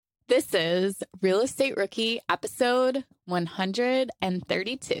This is Real Estate Rookie episode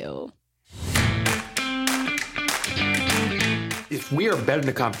 132. If we are better than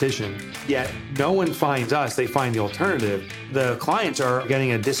the competition, yet no one finds us, they find the alternative, the clients are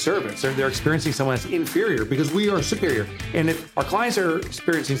getting a disservice. They're experiencing someone that's inferior because we are superior. And if our clients are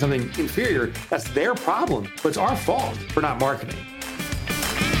experiencing something inferior, that's their problem, but it's our fault for not marketing.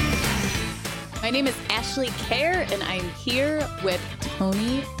 My name is Ashley Kerr, and I'm here with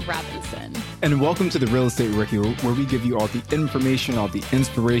Tony Robinson. And welcome to the Real Estate Rookie, where we give you all the information, all the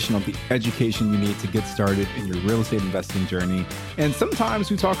inspiration, all the education you need to get started in your real estate investing journey. And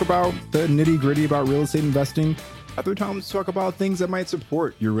sometimes we talk about the nitty-gritty about real estate investing. Other times we talk about things that might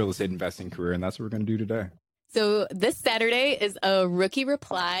support your real estate investing career, and that's what we're going to do today. So this Saturday is a rookie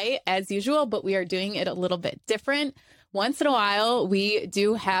reply as usual, but we are doing it a little bit different. Once in a while, we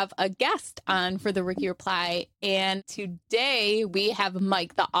do have a guest on for the Rookie Reply. And today we have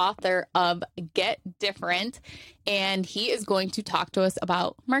Mike, the author of Get Different, and he is going to talk to us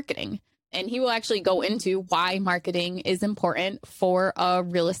about marketing. And he will actually go into why marketing is important for a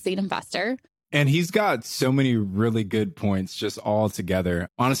real estate investor. And he's got so many really good points just all together.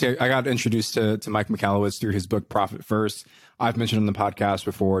 Honestly, I got introduced to Mike Michalowicz through his book, Profit First. I've mentioned on the podcast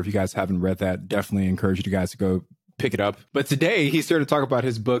before. If you guys haven't read that, definitely encourage you guys to go pick it up. But today he's here to talk about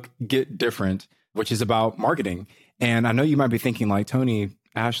his book, Get Different, which is about marketing. And I know you might be thinking like, Tony,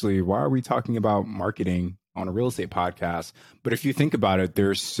 Ashley, why are we talking about marketing on a real estate podcast? But if you think about it,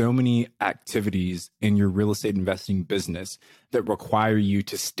 there's so many activities in your real estate investing business that require you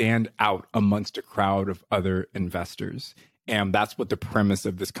to stand out amongst a crowd of other investors. And that's what the premise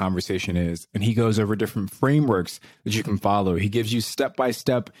of this conversation is. And he goes over different frameworks that you can follow. He gives you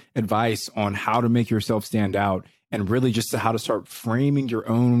step-by-step advice on how to make yourself stand out, and really just how to start framing your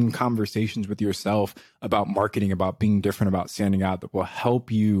own conversations with yourself about marketing, about being different, about standing out, that will help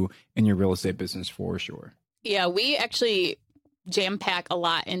you in your real estate business for sure. Yeah, we actually jam-pack a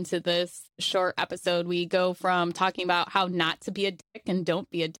lot into this short episode. We go from talking about how not to be a dick and don't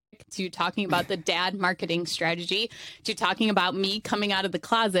be a dick, to talking about the dad marketing strategy, to talking about me coming out of the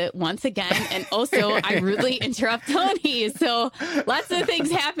closet once again. And also, I rudely interrupt Tony. So lots of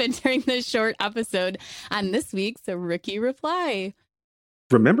things happen during this short episode on this week's Rookie Reply.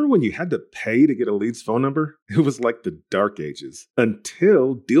 Remember when you had to pay to get a lead's phone number? It was like the dark ages,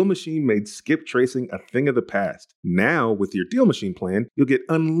 until Deal Machine made skip tracing a thing of the past. Now, with your Deal Machine plan, you'll get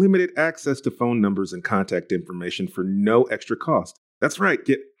unlimited access to phone numbers and contact information for no extra cost. That's right,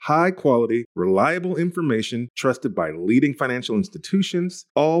 get high-quality, reliable information trusted by leading financial institutions,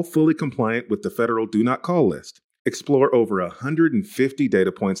 all fully compliant with the federal Do Not Call list. Explore over 150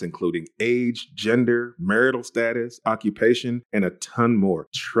 data points, including age, gender, marital status, occupation, and a ton more.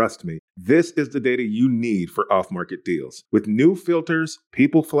 Trust me, this is the data you need for off-market deals. With new filters,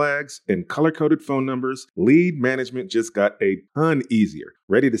 people flags, and color-coded phone numbers, lead management just got a ton easier.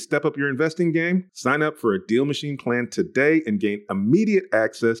 Ready to step up your investing game? Sign up for a Deal Machine plan today and gain immediate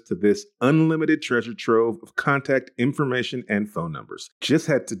access to this unlimited treasure trove of contact information and phone numbers. Just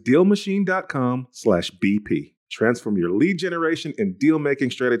head to DealMachine.com/BP. Transform your lead generation and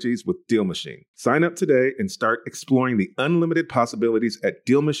deal-making strategies with Deal Machine. Sign up today and start exploring the unlimited possibilities at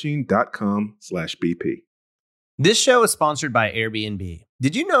DealMachine.com/BP. This show is sponsored by Airbnb.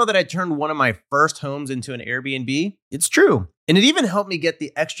 Did you know that I turned one of my first homes into an Airbnb? It's true. And it even helped me get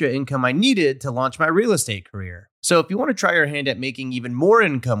the extra income I needed to launch my real estate career. So if you want to try your hand at making even more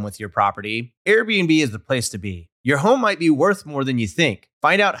income with your property, Airbnb is the place to be. Your home might be worth more than you think.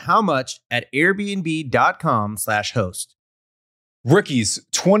 Find out how much at airbnb.com/host. Rookies,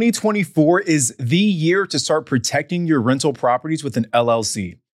 2024 is the year to start protecting your rental properties with an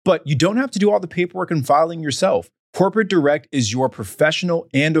LLC. But you don't have to do all the paperwork and filing yourself. Corporate Direct is your professional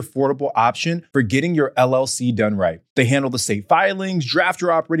and affordable option for getting your LLC done right. They handle the state filings, draft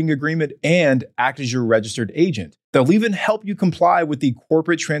your operating agreement, and act as your registered agent. They'll even help you comply with the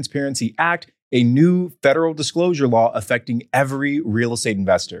Corporate Transparency Act, a new federal disclosure law affecting every real estate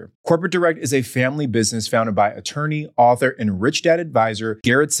investor. Corporate Direct is a family business founded by attorney, author, and rich dad advisor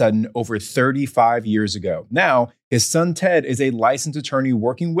Garrett Sutton over 35 years ago. Now, his son Ted is a licensed attorney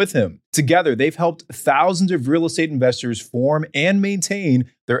working with him. Together, they've helped thousands of real estate investors form and maintain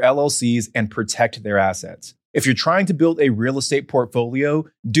their LLCs and protect their assets. If you're trying to build a real estate portfolio,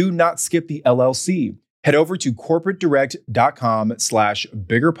 do not skip the LLC. Head over to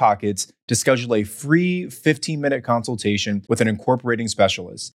corporatedirect.com/biggerpockets to schedule a free 15-minute consultation with an incorporating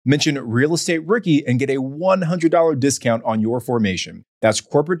specialist. Mention Real Estate Rookie and get a $100 discount on your formation. That's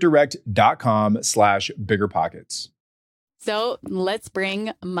corporatedirect.com/biggerpockets. So let's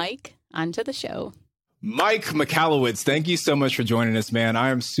bring Mike onto the show. Mike Michalowicz, thank you so much for joining us, man. I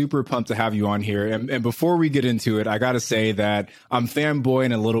am super pumped to have you on here. And before we get into it, I got to say that I'm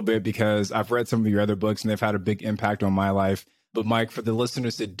fanboying a little bit because I've read some of your other books and they've had a big impact on my life. But Mike, for the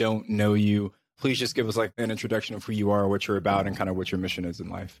listeners that don't know you, please just give us like an introduction of who you are, what you're about, and kind of what your mission is in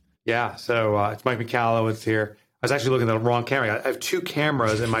life. Yeah. So it's Mike Michalowicz here. I was actually looking at the wrong camera. I have two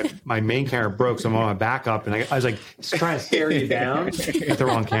cameras and my main camera broke, so I'm on my backup. And I was like trying to stare you down at the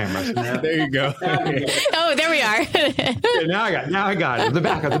wrong camera. So there you go. Oh, there we are. Yeah, now I got it. The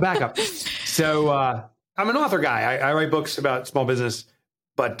backup. So I'm an author guy. I write books about small business,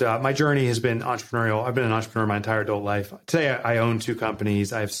 but my journey has been entrepreneurial. I've been an entrepreneur my entire adult life. Today, I own 2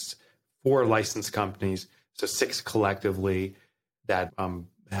 companies. I have 4 licensed companies, so 6 collectively that I'm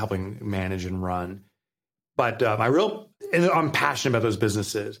helping manage and run. But I'm passionate about those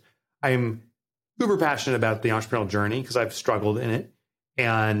businesses. I'm super passionate about the entrepreneurial journey because I've struggled in it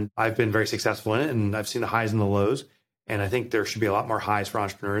and I've been very successful in it. And I've seen the highs and the lows. And I think there should be a lot more highs for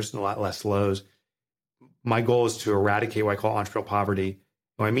entrepreneurs and a lot less lows. My goal is to eradicate what I call entrepreneurial poverty.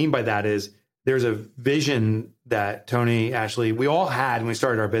 What I mean by that is there's a vision that Tony, Ashley, we all had when we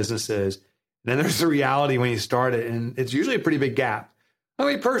started our businesses. And then there's the reality when you start it. And it's usually a pretty big gap. I'm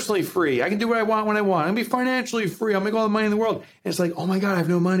going to be personally free. I can do what I want when I want. I'm going to be financially free. I'll make all the money in the world. And it's like, oh my God, I have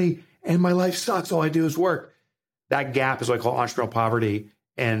no money and my life sucks. All I do is work. That gap is what I call entrepreneurial poverty.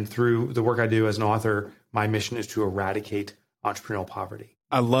 And through the work I do as an author, my mission is to eradicate entrepreneurial poverty.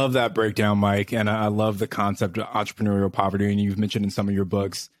 I love that breakdown, Mike. And I love the concept of entrepreneurial poverty. And you've mentioned in some of your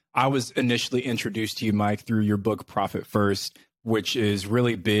books. I was initially introduced to you, Mike, through your book, Profit First, which is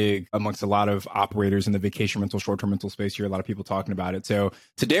really big amongst a lot of operators in the vacation rental, short-term rental space. You hear a lot of people talking about it. So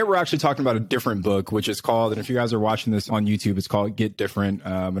today we're actually talking about a different book, which is called, and if you guys are watching this on YouTube, it's called Get Different,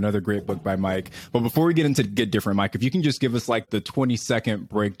 another great book by Mike. But before we get into Get Different, Mike, if you can just give us like the 20-second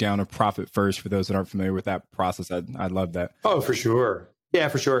breakdown of Profit First for those that aren't familiar with that process, I'd love that. Oh, for sure. Yeah,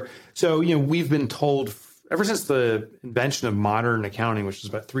 for sure. So, we've been told ever since the invention of modern accounting, which is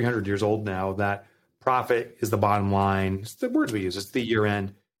about 300 years old now, that profit is the bottom line. It's the words we use. It's the year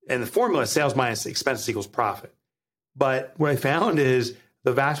end. And the formula is sales minus expenses equals profit. But what I found is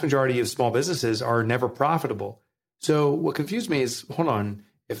the vast majority of small businesses are never profitable. So what confused me is, hold on,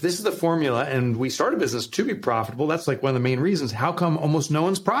 if this is the formula and we start a business to be profitable, that's like one of the main reasons. How come almost no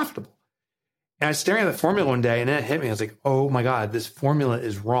one's profitable? And I was staring at the formula one day and then it hit me. I was like, oh my God, this formula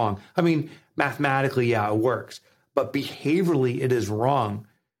is wrong. I mean, mathematically, yeah, it works. But behaviorally, it is wrong.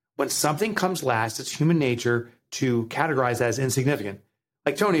 When something comes last, it's human nature to categorize that as insignificant.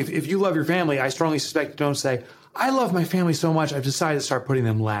 Like, Tony, if you love your family, I strongly suspect you don't say, I love my family so much, I've decided to start putting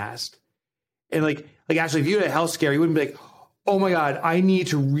them last. And like actually, if you had a health scare, you wouldn't be like, oh my God, I need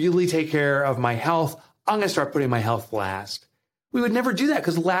to really take care of my health. I'm going to start putting my health last. We would never do that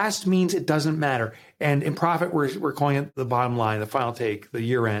because last means it doesn't matter. And in profit, we're calling it the bottom line, the final take, the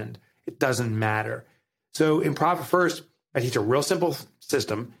year end. It doesn't matter. So in Profit First, I teach a real simple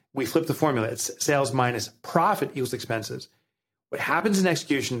system. We flip the formula. It's sales minus profit equals expenses. What happens in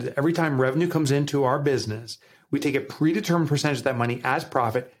execution is every time revenue comes into our business, we take a predetermined percentage of that money as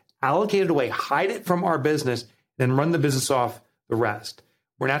profit, allocate it away, hide it from our business, then run the business off the rest.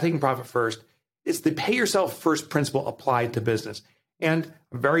 We're not taking profit first. It's the pay yourself first principle applied to business. And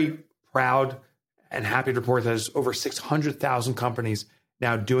I'm very proud and happy to report that there's over 600,000 companies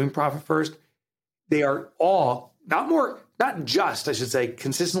now doing profit first. They are all not just, I should say,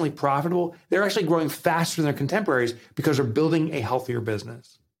 consistently profitable. They're actually growing faster than their contemporaries because they're building a healthier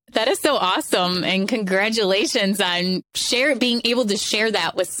business. That is so awesome. And congratulations on being able to share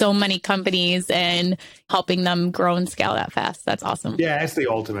that with so many companies and helping them grow and scale that fast. That's awesome. Yeah, it's the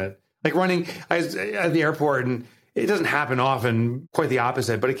ultimate. Like I was at the airport and it doesn't happen often, quite the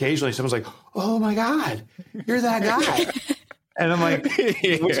opposite, but occasionally someone's like, oh my God, you're that guy. And I'm like,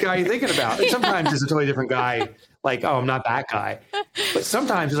 which guy are you thinking about? And sometimes it's a totally different guy. Like, oh, I'm not that guy. But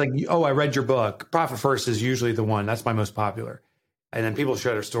sometimes it's like, oh, I read your book. Profit First is usually the one. That's my most popular. And then people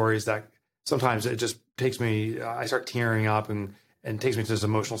share their stories that sometimes it just takes me, I start tearing up and takes me to this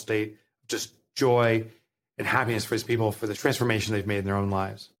emotional state, just joy and happiness for these people for the transformation they've made in their own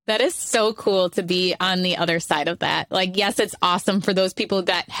lives. That is so cool to be on the other side of that. Like, yes, it's awesome for those people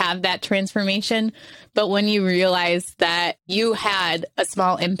that have that transformation. But when you realize that you had a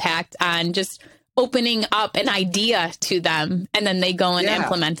small impact on just opening up an idea to them and then they go and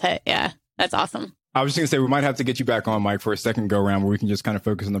implement it. Yeah, that's awesome. I was just going to say, we might have to get you back on, Mike, for a second go around where we can just kind of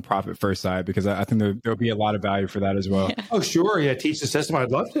focus on the profit first side, because I think there'll be a lot of value for that as well. Oh, sure. Yeah. Teach the system. I'd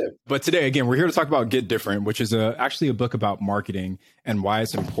love to. But today, again, we're here to talk about Get Different, which is actually a book about marketing and why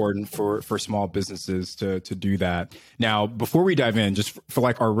it's important for small businesses to do that. Now, before we dive in, just for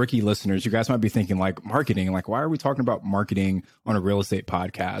like our rookie listeners, you guys might be thinking like marketing, like why are we talking about marketing on a real estate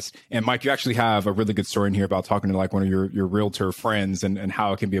podcast? And Mike, you actually have a really good story in here about talking to like one of your realtor friends and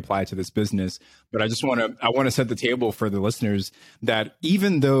how it can be applied to this business. But I want to set the table for the listeners that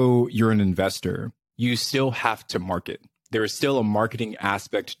even though you're an investor, you still have to market. There is still a marketing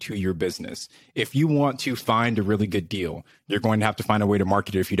aspect to your business. If you want to find a really good deal, you're going to have to find a way to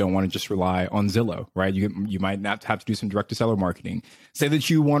market it if you don't want to just rely on Zillow, right? You might not have to do some direct to seller marketing. Say that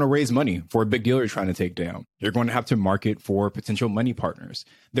you want to raise money for a big deal you're trying to take down. You're going to have to market for potential money partners.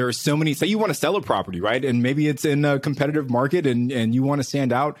 There are so many, say you want to sell a property, right? And maybe it's in a competitive market and you want to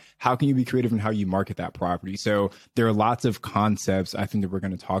stand out. How can you be creative in how you market that property? So there are lots of concepts I think that we're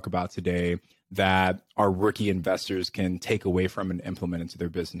going to talk about today that our rookie investors can take away from and implement into their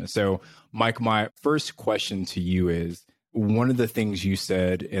business. So, Mike, my first question to you is, one of the things you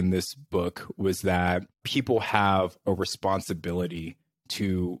said in this book was that people have a responsibility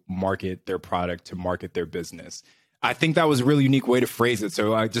to market their product, to market their business. I think that was a really unique way to phrase it.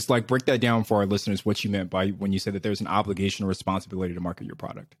 So I just like break that down for our listeners, what you meant by when you said that there's an obligation or responsibility to market your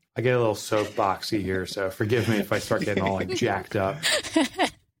product. I get a little soapboxy here, so forgive me if I start getting all like jacked up.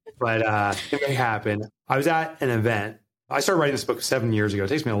 But it may happen. I was at an event. I started writing this book 7 years ago. It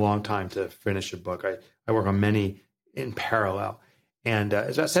takes me a long time to finish a book. I work on many in parallel. And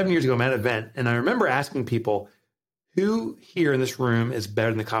it's about 7 years ago, I'm at an event. And I remember asking people, who here in this room is better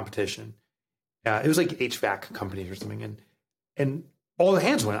than the competition? It was like HVAC companies or something. And all the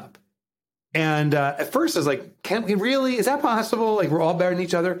hands went up. And at first I was like, can we really? Is that possible? Like we're all better than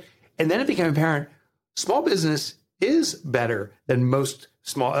each other? And then it became apparent, small business is better than most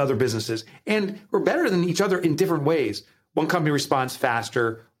small other businesses. And we're better than each other in different ways. One company responds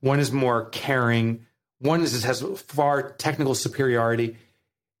faster. One is more caring. One has far technical superiority.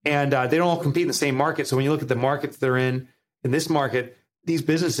 And they don't all compete in the same market. So when you look at the markets they're in this market, these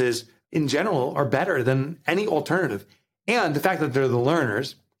businesses in general are better than any alternative. And the fact that they're the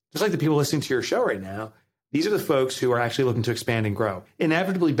learners, just like the people listening to your show right now, these are the folks who are actually looking to expand and grow,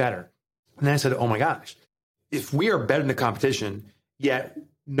 inevitably better. And then I said, oh my gosh, if we are better than the competition, yet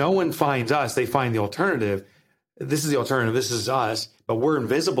no one finds us, they find the alternative. This is the alternative. This is us, but we're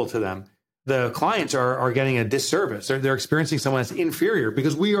invisible to them. The clients are getting a disservice. They're experiencing someone that's inferior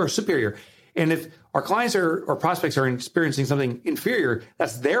because we are superior. And if our clients or prospects are experiencing something inferior,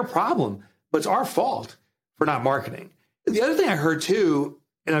 that's their problem, but it's our fault for not marketing. The other thing I heard too,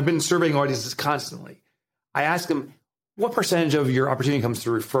 and I've been surveying audiences constantly, I ask them, what percentage of your opportunity comes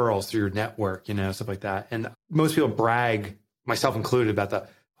through referrals, through your network, stuff like that? And most people brag, myself included, about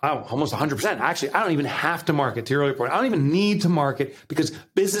almost 100%. Actually, I don't even have to market, to your earlier point. I don't even need to market because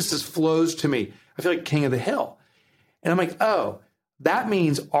business flows to me. I feel like king of the hill. And I'm like, oh, that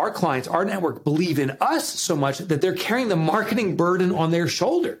means our clients, our network believe in us so much that they're carrying the marketing burden on their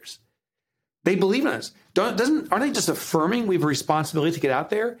shoulders. They believe in us. Aren't they just affirming we have a responsibility to get out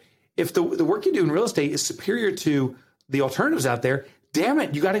there? If the work you do in real estate is superior to the alternatives out there, damn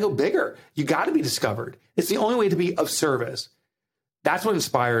it, you got to go bigger. You got to be discovered. It's the only way to be of service. That's what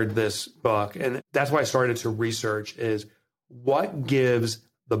inspired this book. And that's why I started to research is what gives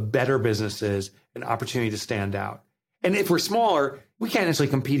the better businesses an opportunity to stand out. And if we're smaller, we can't necessarily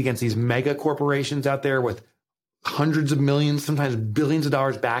compete against these mega corporations out there with hundreds of millions, sometimes billions of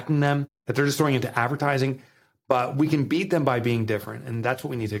dollars backing them that they're just throwing into advertising. But we can beat them by being different. And that's what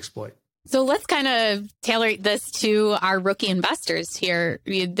we need to exploit. So let's kind of tailor this to our rookie investors here.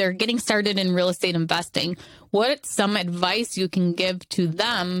 They're getting started in real estate investing. What's some advice you can give to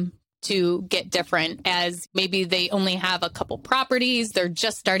them to get different, as maybe they only have a couple properties, they're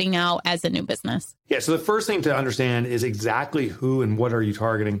just starting out as a new business? Yeah, so the first thing to understand is exactly who and what are you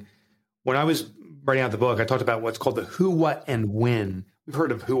targeting. When I was writing out the book, I talked about what's called the who, what, and when. We've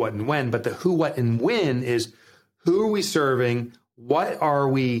heard of who, what, and when, but the who, what, and when is who are we serving? What are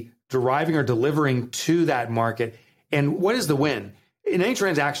we deriving or delivering to that market? And what is the win? In any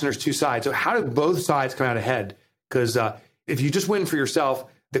transaction, there's two sides. So how do both sides come out ahead? Because if you just win for yourself,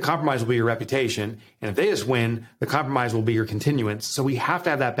 the compromise will be your reputation. And if they just win, the compromise will be your continuance. So we have to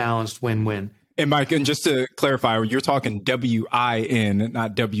have that balanced win-win. And Mike, and just to clarify, you're talking W-I-N,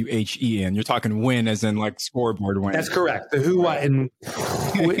 not W-H-E-N. You're talking win as in like scoreboard win. That's correct. The who, what, and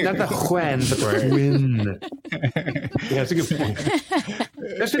not the when, but the win. Yeah, that's a good point.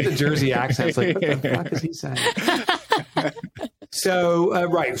 Especially the Jersey accent. It's like, what the fuck is he saying? So,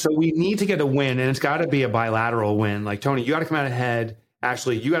 right. So we need to get a win, and it's got to be a bilateral win. Like, Tony, you got to come out ahead.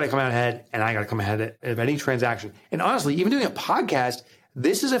 Ashley, you got to come out ahead, and I got to come ahead of any transaction. And honestly, even doing a podcast,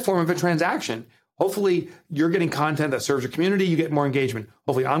 this is a form of a transaction. Hopefully, you're getting content that serves your community. You get more engagement.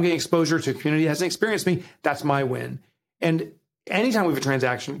 Hopefully, I'm getting exposure to a community that hasn't experienced me. That's my win. And anytime we have a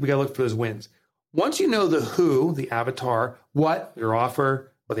transaction, we got to look for those wins. Once you know the who, the avatar, what your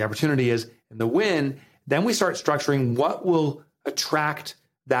offer, what the opportunity is, and the win, then we start structuring what will attract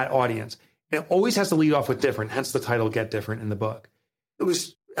that audience. And it always has to lead off with different, hence the title Get Different in the book. I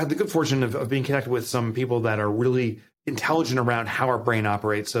had the good fortune of being connected with some people that are really intelligent around how our brain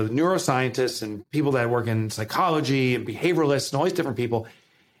operates. So neuroscientists and people that work in psychology and behavioralists and all these different people.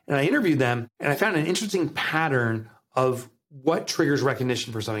 And I interviewed them, and I found an interesting pattern of what triggers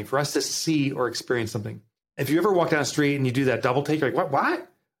recognition for something, for us to see or experience something. If you ever walk down the street and you do that double take, you're like, what?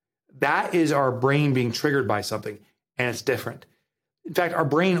 That is our brain being triggered by something, and it's different. In fact, our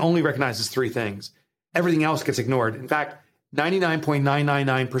brain only recognizes three things. Everything else gets ignored. In fact,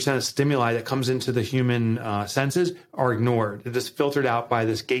 99.999% of stimuli that comes into the human senses are ignored. It is filtered out by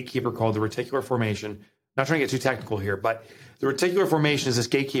this gatekeeper called the reticular formation. Not trying to get too technical here, but the reticular formation is this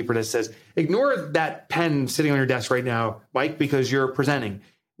gatekeeper that says, ignore that pen sitting on your desk right now, Mike, because you're presenting.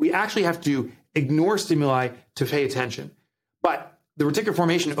 We actually have to ignore stimuli to pay attention. But the reticular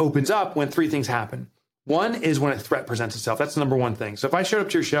formation opens up when three things happen. One is when a threat presents itself. That's the number one thing. So if I showed up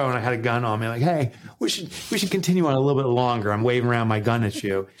to your show and I had a gun on me, like, hey, we should continue on a little bit longer. I'm waving around my gun at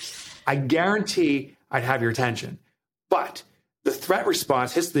you. I guarantee I'd have your attention. But the threat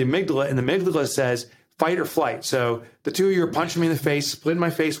response hits the amygdala, and the amygdala says fight or flight. So the two of you are punching me in the face, splitting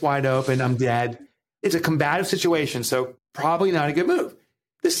my face wide open. I'm dead. It's a combative situation, so probably not a good move.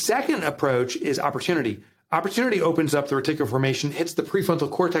 The second approach is opportunity. Opportunity opens up the reticular formation, hits the prefrontal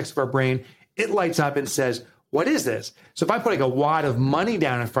cortex of our brain. It lights up and says, what is this? So if I put like a wad of money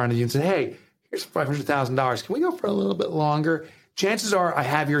down in front of you and say, hey, here's $500,000. Can we go for a little bit longer? Chances are I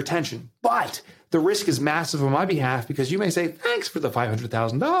have your attention. But the risk is massive on my behalf because you may say, thanks for the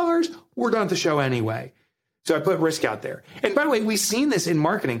 $500,000. We're done with the show anyway. So I put risk out there. And by the way, we've seen this in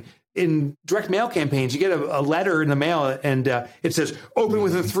marketing. In direct mail campaigns, you get a letter in the mail and it says, open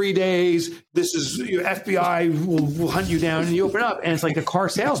within 3 days. This is FBI will hunt you down. And you open up and it's like a car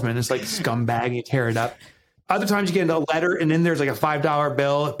salesman. It's like scumbag. And you tear it up. Other times you get a letter and then there's like a $5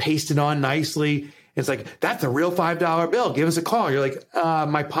 bill pasted on nicely. It's like, that's a real $5 bill. Give us a call. You're like,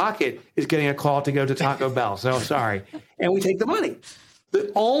 my pocket is getting a call to go to Taco Bell. So sorry. And we take the money.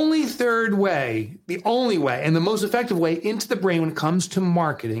 The only third way, the only way, and the most effective way into the brain when it comes to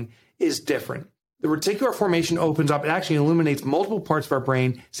marketing is different. The reticular formation opens up. It actually illuminates multiple parts of our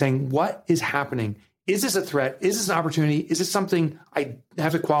brain saying, what is happening? Is this a threat? Is this an opportunity? Is this something I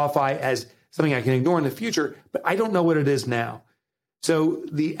have to qualify as something I can ignore in the future, but I don't know what it is now? So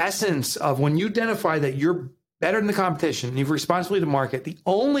the essence of when you identify that you're better than the competition and you have responsibility to market, the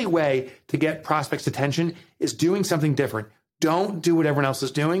only way to get prospects' attention is doing something different. Don't do what everyone else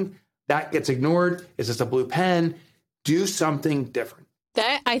is doing. That gets ignored. It's just a blue pen. Do something different.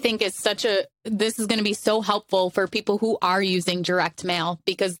 That I think is this is going to be so helpful for people who are using direct mail,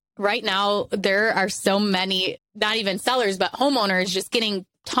 because right now there are so many, not even sellers, but homeowners just getting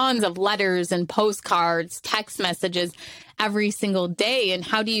tons of letters and postcards, text messages every single day. And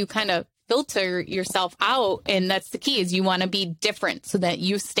how do you kind of filter yourself out? And that's the key, is you want to be different so that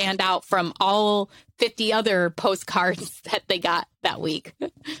you stand out from all 50 other postcards that they got that week.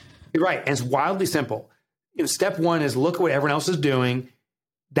 You're right. And it's wildly simple. Step one is look at what everyone else is doing.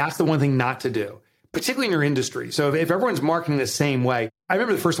 That's the one thing not to do, particularly in your industry. So if everyone's marketing the same way, I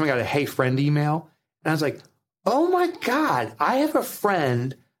remember the first time I got a Hey Friend email, and I was like, oh my God, I have a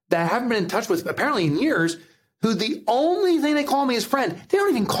friend that I haven't been in touch with apparently in years, who the only thing they call me is friend. They don't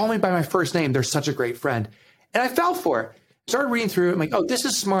even call me by my first name. They're such a great friend. And I fell for it. Started reading through it. I'm like, oh, this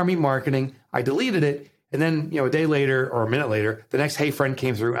is smarmy marketing. I deleted it. And then, a day later or a minute later, the next Hey Friend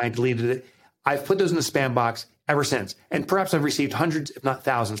came through and I deleted it. I've put those in the spam box ever since. And perhaps I've received hundreds, if not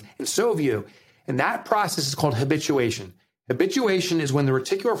thousands. And so have you. And that process is called habituation. Habituation is when the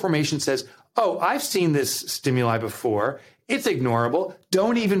reticular formation says, oh, I've seen this stimuli before. It's ignorable.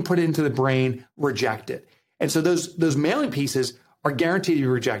 Don't even put it into the brain. Reject it. And so those mailing pieces are guaranteed to be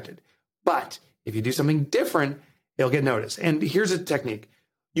rejected. But if you do something different, it'll get noticed. And here's a technique.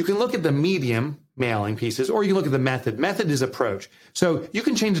 You can look at the medium mailing pieces, or you can look at the method. Method is approach. So you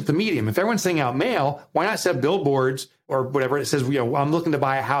can change it to medium. If everyone's sending out mail, why not set up billboards or whatever? It says, I'm looking to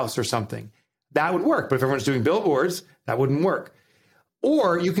buy a house or something. That would work. But if everyone's doing billboards, that wouldn't work.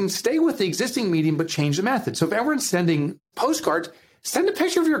 Or you can stay with the existing medium, but change the method. So if everyone's sending postcards, send a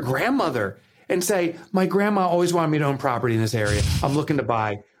picture of your grandmother and say, my grandma always wanted me to own property in this area. I'm looking to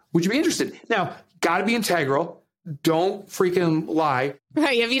buy. Would you be interested? Now, got to be integral. Don't freaking lie.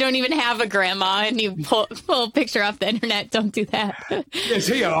 Right. If you don't even have a grandma and you pull a picture off the internet, don't do that.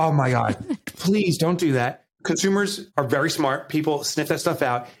 Oh my God. Please don't do that. Consumers are very smart. People sniff that stuff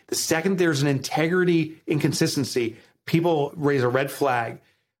out. The second there's an integrity inconsistency, people raise a red flag.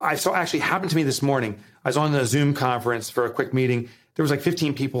 I saw actually happened to me this morning. I was on a Zoom conference for a quick meeting. There was like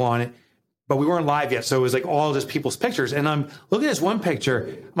 15 people on it, but we weren't live yet. So it was like all just people's pictures. And I'm looking at this one picture.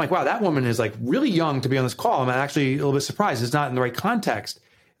 I'm like, wow, that woman is like really young to be on this call. I'm actually a little bit surprised. It's not in the right context.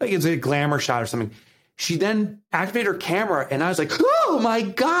 Like it's a glamour shot or something. She then activated her camera and I was like, oh my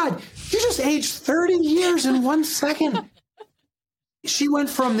God, you just aged 30 years in 1 second. She went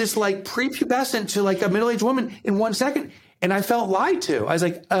from this like prepubescent to like a middle-aged woman in 1 second. And I felt lied to. I was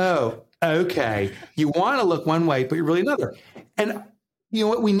like, oh, okay. You want to look one way, but you're really another. And you know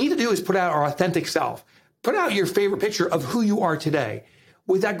what we need to do is put out our authentic self. Put out your favorite picture of who you are today.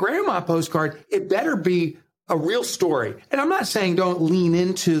 With that grandma postcard, it better be a real story. And I'm not saying don't lean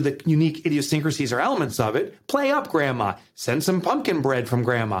into the unique idiosyncrasies or elements of it. Play up grandma. Send some pumpkin bread from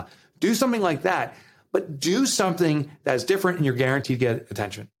grandma. Do something like that. But do something that's different and you're guaranteed to get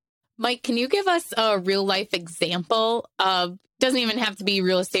attention. Mike, can you give us a real life example of, doesn't even have to be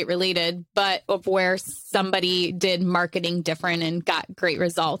real estate related, but of where somebody did marketing different and got great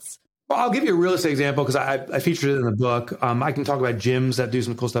results? Well, I'll give you a real estate example because I featured it in the book. I can talk about gyms that do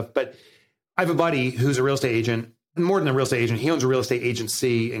some cool stuff, but I have a buddy who's a real estate agent, more than a real estate agent. He owns a real estate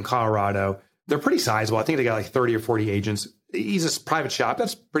agency in Colorado. They're pretty sizable. I think they got like 30 or 40 agents. He's a private shop.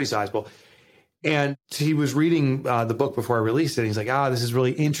 That's pretty sizable. And he was reading the book before I released it. And he's like, this is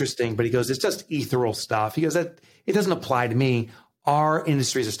really interesting. But he goes, it's just ethereal stuff. He goes, that it doesn't apply to me. Our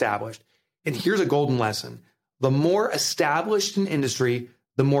industry is established. And here's a golden lesson. The more established an industry,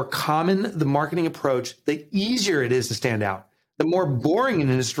 the more common the marketing approach, the easier it is to stand out. The more boring an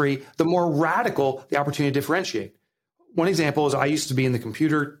industry, the more radical the opportunity to differentiate. One example is I used to be in the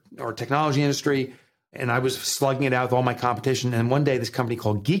computer or technology industry, and I was slugging it out with all my competition. And one day, this company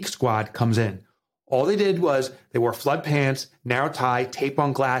called Geek Squad comes in. All they did was they wore flood pants, narrow tie, tape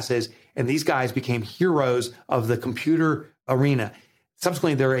on glasses, and these guys became heroes of the computer arena.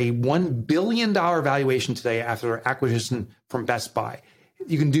 Subsequently, they're a $1 billion valuation today after their acquisition from Best Buy.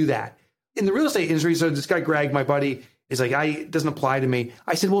 You can do that. In the real estate industry, so this guy, Greg, my buddy, is like, it doesn't apply to me.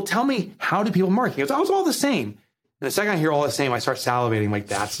 I said, well, tell me, how do people market? He goes, it's all the same. And the second I hear all the same, I start salivating like,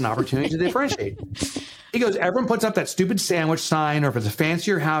 that's an opportunity to differentiate. He goes, everyone puts up that stupid sandwich sign, or if it's a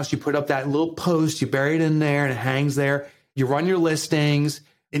fancier house, you put up that little post, you bury it in there and it hangs there. You run your listings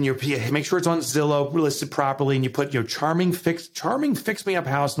and you make sure it's on Zillow listed properly. And you put, charming fix me up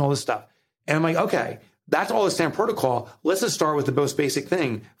house and all this stuff. And I'm like, okay, that's all the same protocol. Let's just start with the most basic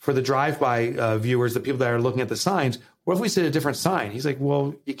thing for the drive-by viewers, the people that are looking at the signs. What if we said a different sign? He's like,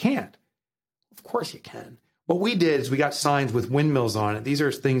 well, you can't. Of course you can. What we did is we got signs with windmills on it. These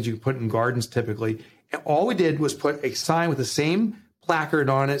are things you put in gardens typically. And all we did was put a sign with the same placard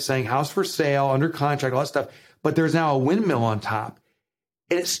on it saying house for sale, under contract, all that stuff. But there's now a windmill on top.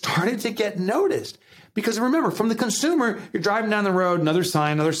 And it started to get noticed. Because remember, from the consumer, you're driving down the road, another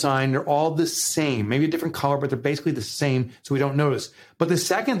sign, they're all the same. Maybe a different color, but they're basically the same, so we don't notice. But the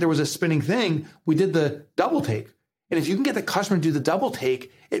second there was a spinning thing, we did the double take. And if you can get the customer to do the double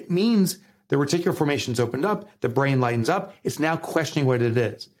take, it means the reticular formation's opened up, the brain lightens up, it's now questioning what it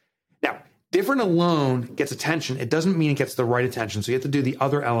is. Now, different alone gets attention. It doesn't mean it gets the right attention. So you have to do the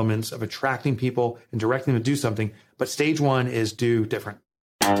other elements of attracting people and directing them to do something. But stage one is do different.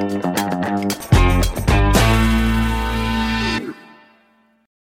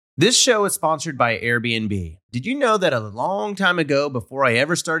 This show is sponsored by Airbnb. Did you know that a long time ago, before I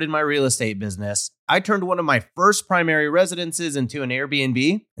ever started my real estate business, I turned one of my first primary residences into an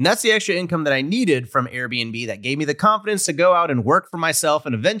Airbnb? And that's the extra income that I needed from Airbnb that gave me the confidence to go out and work for myself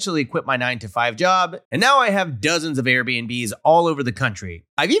and eventually quit my 9-to-5 job. And now I have dozens of Airbnbs all over the country.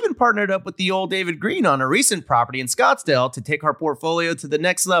 I've even partnered up with the old David Green on a recent property in Scottsdale to take our portfolio to the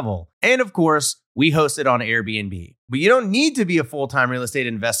next level. And of course, we host it on Airbnb. But you don't need to be a full-time real estate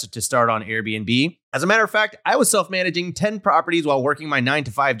investor to start on Airbnb. As a matter of fact, I was self-managing 10 properties while working my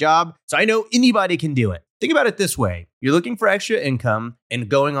 9-to-5 job, so I know anybody can do it. Think about it this way. You're looking for extra income and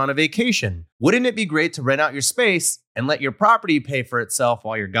going on a vacation. Wouldn't it be great to rent out your space and let your property pay for itself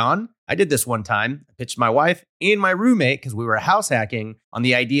while you're gone? I did this one time. I pitched my wife and my roommate, because we were house hacking, on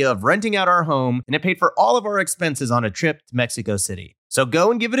the idea of renting out our home, and it paid for all of our expenses on a trip to Mexico City. So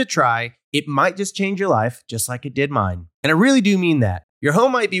go and give it a try. It might just change your life, just like it did mine. And I really do mean that. Your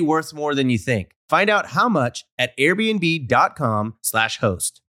home might be worth more than you think. Find out how much at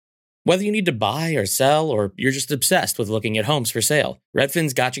airbnb.com/host. Whether you need to buy or sell, or you're just obsessed with looking at homes for sale,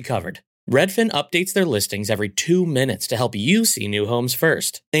 Redfin's got you covered. Redfin updates their listings every 2 minutes to help you see new homes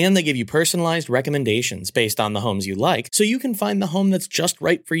first. And they give you personalized recommendations based on the homes you like, so you can find the home that's just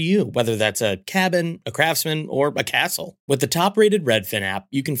right for you, whether that's a cabin, a Craftsman, or a castle. With the top-rated Redfin app,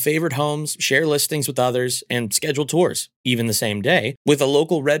 you can favorite homes, share listings with others, and schedule tours, even the same day, with a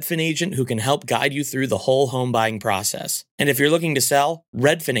local Redfin agent who can help guide you through the whole home buying process. And if you're looking to sell,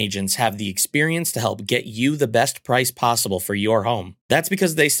 Redfin agents have the experience to help get you the best price possible for your home. That's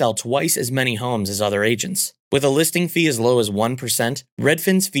because they sell twice as many homes as other agents. With a listing fee as low as 1%,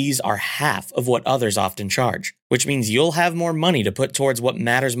 Redfin's fees are half of what others often charge, which means you'll have more money to put towards what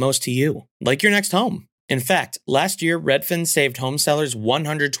matters most to you, like your next home. In fact, last year, Redfin saved home sellers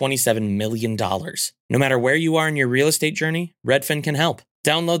 $127 million. No matter where you are in your real estate journey, Redfin can help.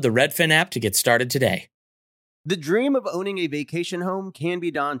 Download the Redfin app to get started today. The dream of owning a vacation home can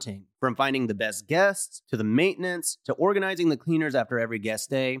be daunting. From finding the best guests, to the maintenance, to organizing the cleaners after every guest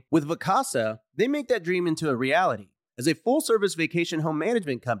stay. With Vacasa, they make that dream into a reality. As a full-service vacation home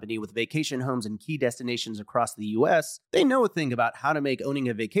management company with vacation homes in key destinations across the U.S., they know a thing about how to make owning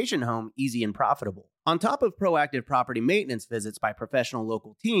a vacation home easy and profitable. On top of proactive property maintenance visits by professional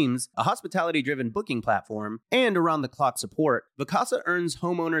local teams, a hospitality-driven booking platform, and around-the-clock support, Vacasa earns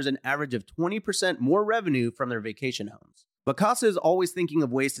homeowners an average of 20% more revenue from their vacation homes. Vacasa is always thinking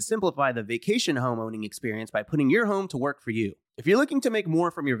of ways to simplify the vacation home owning experience by putting your home to work for you. If you're looking to make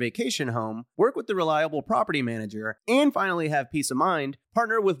more from your vacation home, work with the reliable property manager, and finally have peace of mind,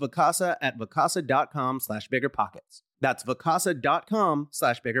 partner with Vacasa at vacasa.com/biggerpockets. That's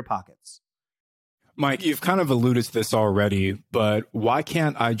vacasa.com/biggerpockets. Mike, you've kind of alluded to this already, but why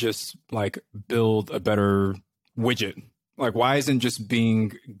can't I just build a better widget? Why isn't just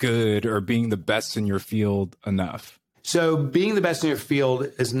being good or being the best in your field enough? So being the best in your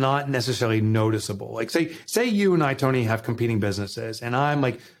field is not necessarily noticeable. Say you and I, Tony, have competing businesses, and I'm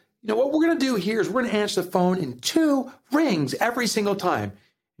like, what we're going to do here is we're going to answer the phone in 2 rings every single time.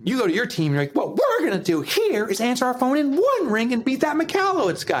 You go to your team, you're like, what we're going to do here is answer our phone in 1 ring and beat that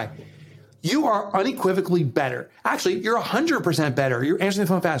Michalowicz guy. You are unequivocally better. Actually, you're 100% better. You're answering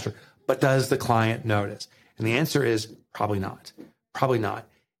the phone faster. But does the client notice? And the answer is probably not. Probably not.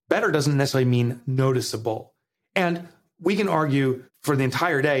 Better doesn't necessarily mean noticeable. And we can argue for the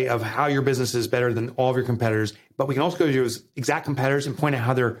entire day of how your business is better than all of your competitors, but we can also go to your exact competitors and point out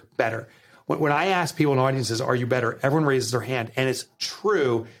how they're better. When I ask people in audiences, are you better? Everyone raises their hand, and it's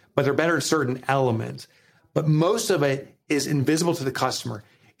true, but they're better at certain elements. But most of it is invisible to the customer.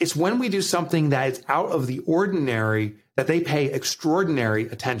 It's when we do something that is out of the ordinary that they pay extraordinary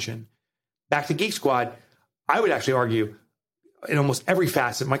attention. Back to Geek Squad, I would actually argue in almost every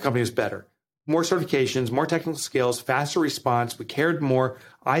facet, my company is better. More certifications, more technical skills, faster response. We cared more.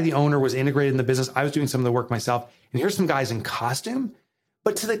 I, the owner, was integrated in the business. I was doing some of the work myself. And here's some guys in costume.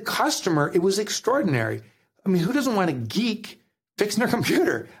 But to the customer, it was extraordinary. I mean, who doesn't want a geek fixing their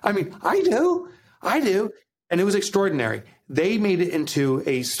computer? I mean, I do. And it was extraordinary. They made it into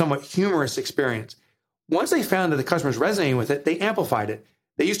a somewhat humorous experience. Once they found that the customers resonating with it, they amplified it.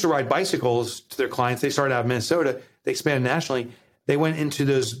 They used to ride bicycles to their clients. They started out of Minnesota. They expanded nationally. They went into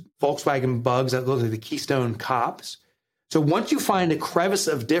those Volkswagen Bugs that look like the Keystone Cops. So once you find a crevice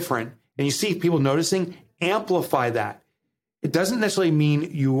of different and you see people noticing, amplify that. It doesn't necessarily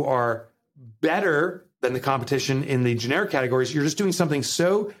mean you are better than the competition in the generic categories. You're just doing something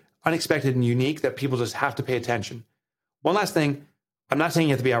so unexpected and unique that people just have to pay attention. One last thing. I'm not saying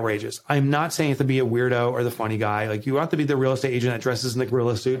you have to be outrageous. I'm not saying you have to be a weirdo or the funny guy. You have to be the real estate agent that dresses in the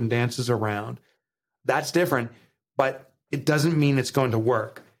gorilla suit and dances around. That's different. But it doesn't mean it's going to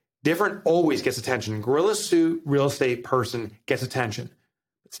work. Different always gets attention. Gorilla suit real estate person gets attention.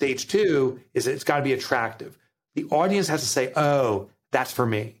 Stage 2 is it's got to be attractive. The audience has to say, oh, that's for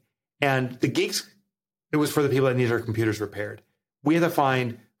me. And the geeks, it was for the people that need their computers repaired. We have to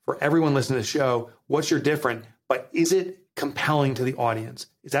find, for everyone listening to the show, what's your different, but is it compelling to the audience?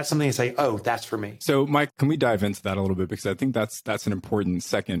 Is that something to say, oh, that's for me? So, Mike, can we dive into that a little bit? Because I think that's an important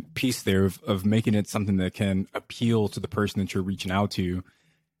second piece there of making it something that can appeal to the person that you're reaching out to.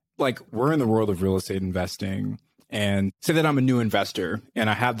 We're in the world of real estate investing, and say that I'm a new investor and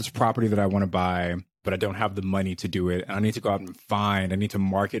I have this property that I want to buy, but I don't have the money to do it. And I need to go out and I need to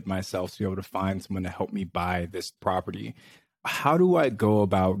market myself to be able to find someone to help me buy this property. How do I go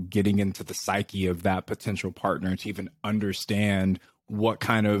about getting into the psyche of that potential partner to even understand what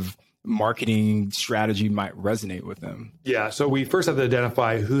kind of marketing strategy might resonate with them? Yeah, so we first have to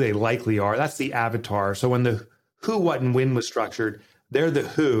identify who they likely are. That's the avatar. So when the who, what, and when was structured, they're the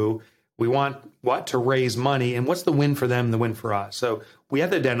who. We want what? To raise money. And what's the win for them, the win for us? So we have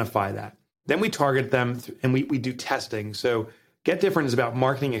to identify that. Then we target them and we do testing. So Get Different is about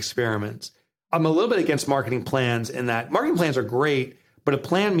marketing experiments. I'm a little bit against marketing plans in that marketing plans are great, but a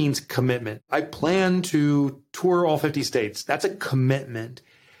plan means commitment. I plan to tour all 50 states. That's a commitment.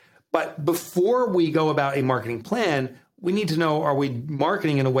 But before we go about a marketing plan, we need to know, are we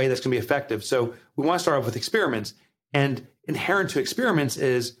marketing in a way that's going to be effective? So we want to start off with experiments. And inherent to experiments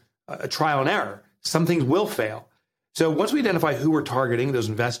is a trial and error. Some things will fail. So once we identify who we're targeting, those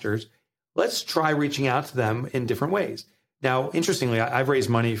investors, let's try reaching out to them in different ways. Now, interestingly, I've raised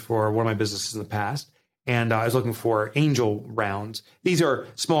money for one of my businesses in the past, and I was looking for angel rounds. These are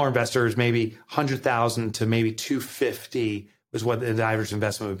smaller investors, maybe 100,000 to maybe 250 is what the average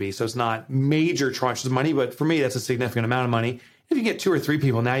investment would be. So it's not major tranches of money, but for me, that's a significant amount of money. If you get 2 or 3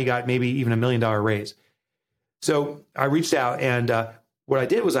 people, now you got maybe even $1 million raise. So I reached out, and what I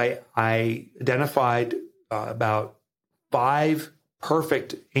did was I identified about 5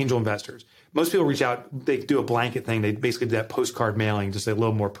 perfect angel investors. Most people reach out, they do a blanket thing. They basically do that postcard mailing, just a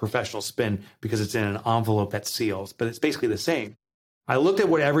little more professional spin because it's in an envelope that seals, but it's basically the same. I looked at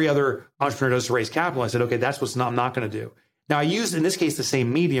what every other entrepreneur does to raise capital. I said, okay, that's what I'm not going to do. Now, I used, in this case, the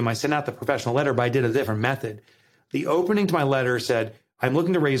same medium. I sent out the professional letter, but I did a different method. The opening to my letter said, I'm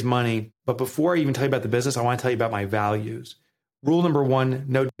looking to raise money, but before I even tell you about the business, I want to tell you about my values. Rule number 1,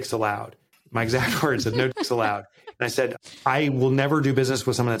 no dicks allowed. My exact words said, no dicks allowed. And I said, I will never do business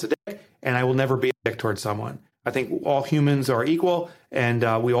with someone that's a dick, and I will never be a dick towards someone. I think all humans are equal, and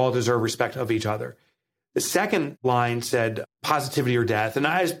we all deserve respect of each other. The second line said, positivity or death. And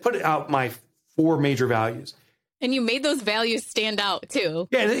I just put out my 4 major values. And you made those values stand out too.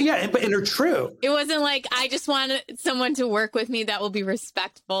 Yeah, but they're true. It wasn't like, I just want someone to work with me that will be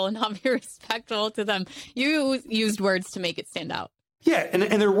respectful, and I'll be respectful to them. You used words to make it stand out. Yeah, and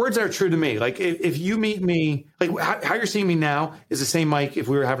they're words that are true to me. Like if you meet me, like how you're seeing me now is the same, Mike, if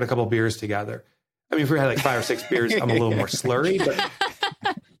we were having a couple of beers together. I mean, if we had like 5 or 6 beers, I'm a little more slurry, but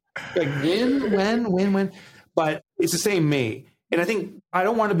like when. But it's the same me. And I think I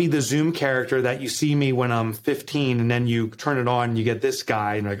don't want to be the Zoom character that you see me when I'm 15 and then you turn it on and you get this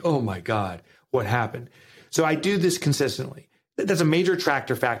guy and you're like, oh my God, what happened? So I do this consistently. That's a major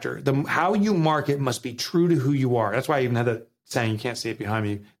attractor factor. How you market must be true to who you are. That's why I even had the saying, you can't see it behind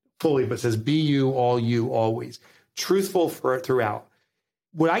me fully, but it says, be you, always. Truthful throughout.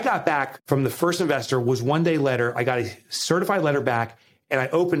 What I got back from the first investor was one day later, I got a certified letter back and I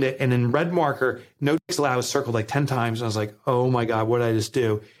opened it, and in red marker, no dicks allowed was circled like 10 times. And I was like, oh my God, what did I just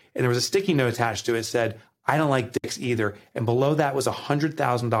do? And there was a sticky note attached to it that said, I don't like dicks either. And below that was a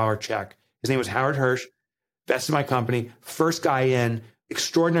 $100,000 check. His name was Howard Hirsch, invested in my company, first guy in,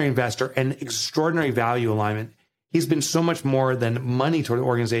 extraordinary investor, and extraordinary value alignment. He's been so much more than money toward the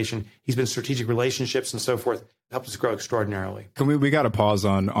organization. He's been strategic relationships and so forth. It helped us grow extraordinarily. We got to pause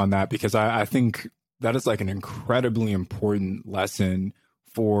on that because I think that is like an incredibly important lesson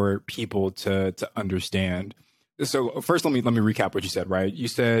for people to understand. So first, let me recap what you said, right? You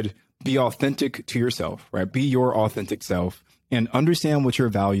said, be authentic to yourself, right? Be your authentic self and understand what your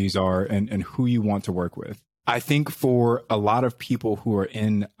values are and who you want to work with. I think for a lot of people who are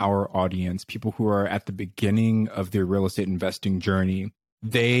in our audience, people who are at the beginning of their real estate investing journey,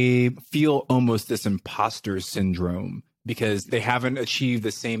 they feel almost this imposter syndrome because they haven't achieved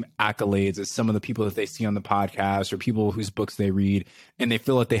the same accolades as some of the people that they see on the podcast or people whose books they read. And they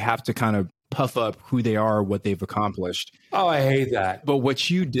feel like they have to kind of puff up who they are, what they've accomplished. Oh, I hate that. But what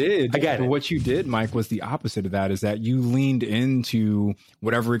you did, Mike, was the opposite of that, is that you leaned into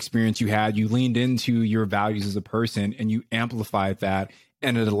whatever experience you had, you leaned into your values as a person, and you amplified that.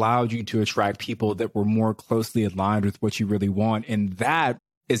 And it allowed you to attract people that were more closely aligned with what you really want. And that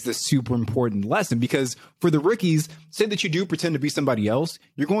is the super important lesson, because for the rookies, say that you do pretend to be somebody else,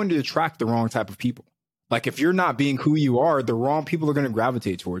 you're going to attract the wrong type of people. Like if you're not being who you are, the wrong people are going to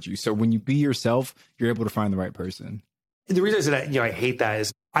gravitate towards you. So when you be yourself, you're able to find the right person. And the reason I said that, I hate that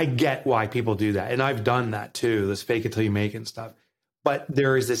is I get why people do that. And I've done that too, this fake it till you make it and stuff. But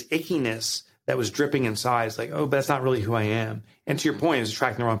there is this ickiness that was dripping inside. It's like, oh, but that's not really who I am. And to your point, it's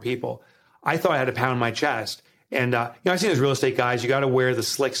attracting the wrong people. I thought I had to pound my chest. And, I've seen those real estate guys, you got to wear the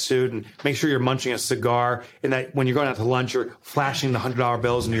slick suit and make sure you're munching a cigar. And that when you're going out to lunch, you're flashing the $100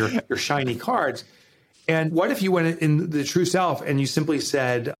 bills and your shiny cards. And what if you went in the true self and you simply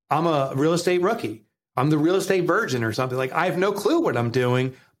said, I'm a real estate rookie. I'm the real estate virgin or something. Like I have no clue what I'm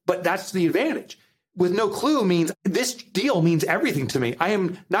doing, but that's the advantage. With no clue means this deal means everything to me. I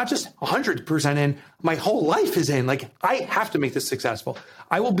am not just 100% in, my whole life is in. Like I have to make this successful.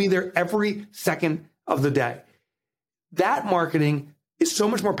 I will be there every second of the day. That marketing is so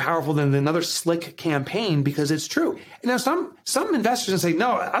much more powerful than another slick campaign because it's true. And now some investors say,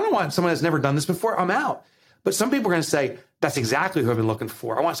 no, I don't want someone that's never done this before. I'm out. But some people are going to say, that's exactly who I've been looking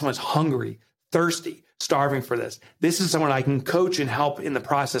for. I want someone that's hungry, thirsty, starving for this. This is someone I can coach and help in the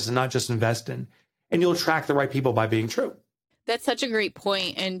process and not just invest in. And you'll attract the right people by being true. That's such a great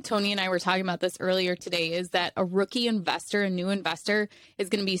point. And Tony and I were talking about this earlier today, is that a rookie investor, a new investor, is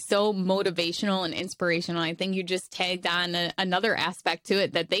going to be so motivational and inspirational. I think you just tagged on another aspect to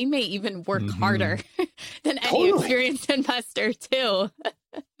it, that they may even work harder than any experienced investor too.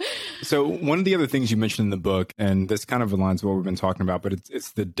 So one of the other things you mentioned in the book, and this kind of aligns with what we've been talking about, but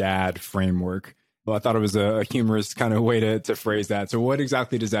it's the DAD framework. Well, I thought it was a humorous kind of way to phrase that. So what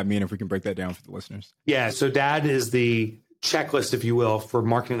exactly does that mean, if we can break that down for the listeners? Yeah, so DAD is the checklist, if you will, for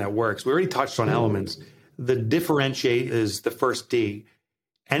marketing that works. We already touched on elements. The differentiate is the first D.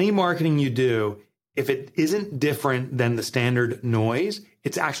 Any marketing you do, if it isn't different than the standard noise,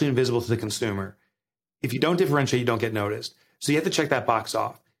 it's actually invisible to the consumer. If you don't differentiate, you don't get noticed. So you have to check that box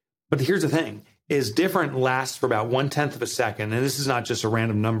off. But here's the thing, is different lasts for about 1/10 of a second. And this is not just a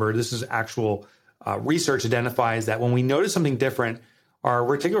random number. This is actual research identifies that when we notice something different, our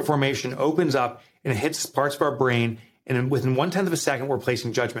reticular formation opens up and it hits parts of our brain. And within 1/10 of a second, we're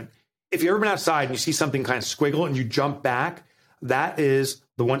placing judgment. If you've ever been outside and you see something kind of squiggle and you jump back, that is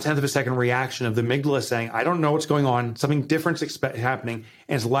the 1/10 of a second reaction of the amygdala saying, I don't know what's going on. Something different is happening.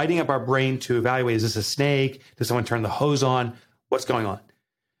 And it's lighting up our brain to evaluate, is this a snake? Does someone turn the hose on? What's going on?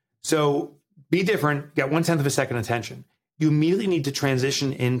 So be different, get 1/10 of a second attention. You immediately need to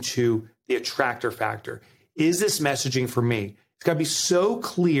transition into the attractor factor. Is this messaging for me? It's got to be so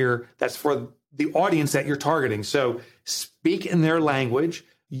clear that's for the audience that you're targeting. So speak in their language,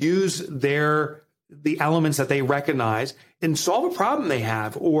 use the elements that they recognize, and solve a problem they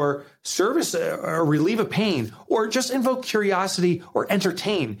have, or service or relieve a pain, or just invoke curiosity or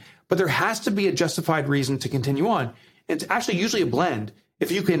entertain. But there has to be a justified reason to continue on. And it's actually usually a blend. If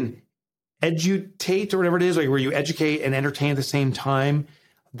you can educate, or whatever it is, like where you educate and entertain at the same time,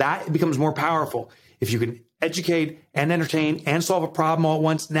 that becomes more powerful. If you can educate and entertain and solve a problem all at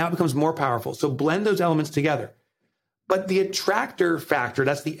once, now it becomes more powerful. So blend those elements together. But the attractor factor,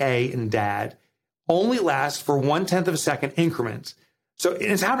 that's the A in DAD, only lasts for 1/10 of a second increments. So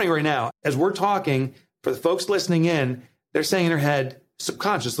it's happening right now. As we're talking, for the folks listening in, they're saying in their head,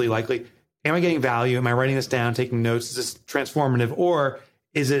 subconsciously likely, am I getting value? Am I writing this down, taking notes? Is this transformative? Or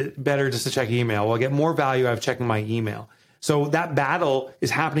is it better just to check email? Well, I get more value out of checking my email. So that battle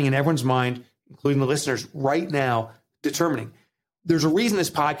is happening in everyone's mind, including the listeners right now, determining. There's a reason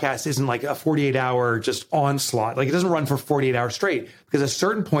this podcast isn't like a 48-hour just onslaught. Like it doesn't run for 48 hours straight, because at a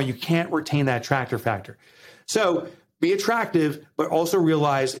certain point, you can't retain that attractor factor. So be attractive, but also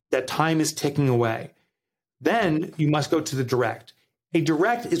realize that time is ticking away. Then you must go to the direct. A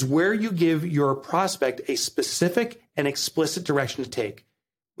direct is where you give your prospect a specific and explicit direction to take.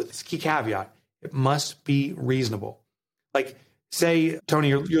 With this key caveat, it must be reasonable. Like, say, Tony,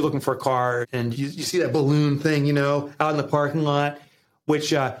 you're looking for a car and you see that balloon thing, out in the parking lot,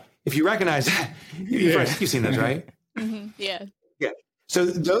 which if you recognize, you've seen those, right? Mm-hmm. Yeah. Yeah. So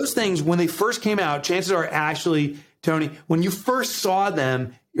those things, when they first came out, chances are actually, Tony, when you first saw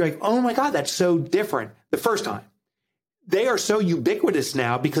them, you're like, oh my God, that's so different the first time. They are so ubiquitous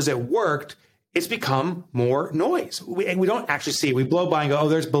now because it worked. It's become more noise. We don't actually see it. We blow by and go, oh,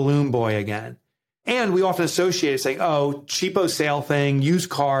 there's Balloon Boy again. And we often associate it saying, oh, cheapo sale thing, used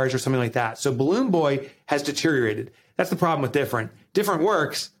cars or something like that. So Balloon Boy has deteriorated. That's the problem with different. Different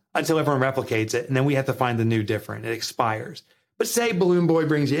works until everyone replicates it. And then we have to find the new different. It expires. But say Balloon Boy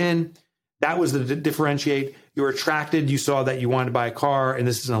brings you in. That was the differentiate. You were attracted. You saw that you wanted to buy a car. And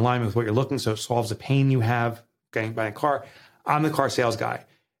this is in alignment with what you're looking. So it solves a pain you have getting buying a car. I'm the car sales guy.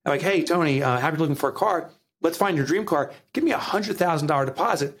 I'm like, hey, Tony, happy looking for a car. Let's find your dream car. Give me $100,000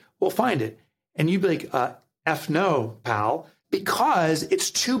 deposit. We'll find it. And you'd be like, F no, pal, because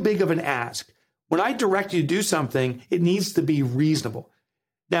it's too big of an ask. When I direct you to do something, it needs to be reasonable.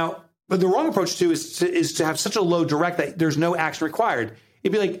 Now, but the wrong approach too is to have such a low direct that there's no action required.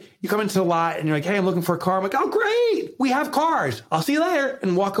 It'd be like, you come into the lot and you're like, hey, I'm looking for a car. I'm like, oh, great. We have cars. I'll see you later,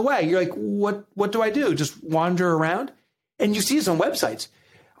 and walk away. You're like, what do I do? Just wander around? And you see this on websites.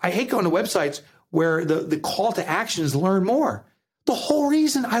 I hate going to websites where the call to action is learn more. The whole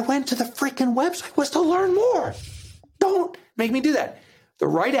reason I went to the freaking website was to learn more. Don't make me do that. The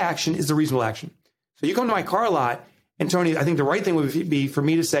right action is the reasonable action. So you come to my car lot, and Tony, I think the right thing would be for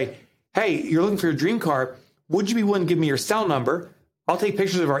me to say, hey, you're looking for your dream car. Would you be willing to give me your cell number? I'll take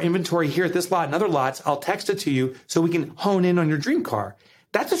pictures of our inventory here at this lot and other lots. I'll text it to you so we can hone in on your dream car.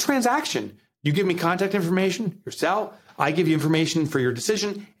 That's a transaction. You give me contact information, your cell. I give you information for your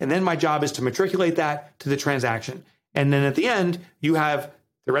decision, and then my job is to matriculate that to the transaction. And then at the end, you have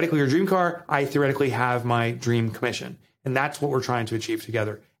theoretically your dream car. I theoretically have my dream commission. And that's what we're trying to achieve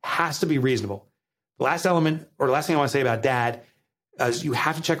together. Has to be reasonable. The last element, or the last thing I want to say about dad, is you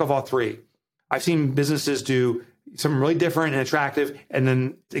have to check off all three. I've seen businesses do something really different and attractive, and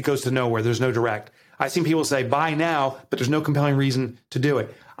then it goes to nowhere. There's no direct. I've seen people say, buy now, but there's no compelling reason to do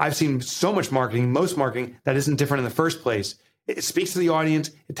it. I've seen so much marketing, most marketing, that isn't different in the first place. It speaks to the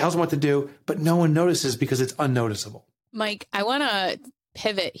audience. It tells them what to do, but no one notices because it's unnoticeable. Mike, I want to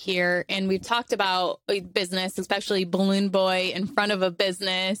pivot here. And we've talked about business, especially Balloon Boy in front of a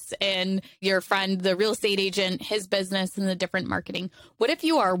business, and your friend, the real estate agent, his business, and the different marketing. What if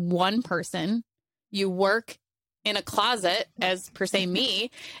you are one person, you work in a closet, as per se me,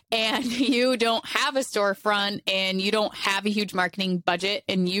 and you don't have a storefront and you don't have a huge marketing budget,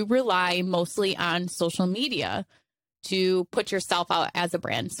 and you rely mostly on social media to put yourself out as a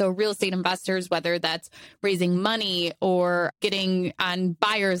brand? So real estate investors, whether that's raising money or getting on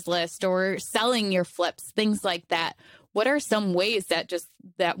buyers list or selling your flips, things like that. What are some ways that just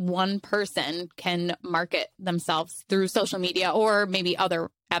that one person can market themselves through social media or maybe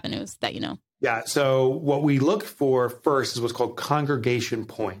other avenues that you know? Yeah. So what we look for first is what's called congregation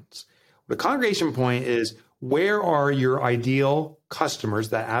points. The congregation point is, where are your ideal customers,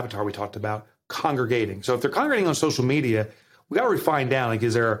 that avatar we talked about, congregating? So if they're congregating on social media, we got to refine down, like,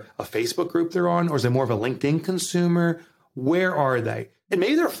 is there a Facebook group they're on, or is it more of a LinkedIn consumer? Where are they? And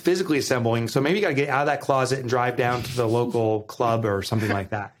maybe they're physically assembling. So maybe you got to get out of that closet and drive down to the local club or something like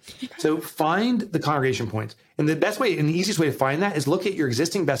that. So find the congregation points. And the best way and the easiest way to find that is look at your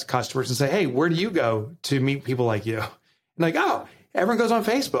existing best customers and say, hey, where do you go to meet people like you? And like, oh, everyone goes on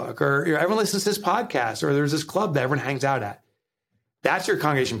Facebook, or everyone listens to this podcast, or there's this club that everyone hangs out at. That's your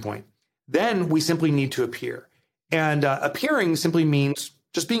congregation point. Then we simply need to appear. And appearing simply means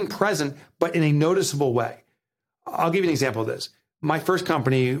just being present, but in a noticeable way. I'll give you an example of this. My first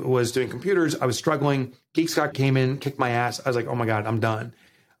company was doing computers. I was struggling. GeekScott came in, kicked my ass. I was like, oh my God, I'm done.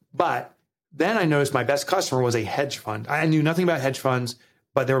 But then I noticed my best customer was a hedge fund. I knew nothing about hedge funds,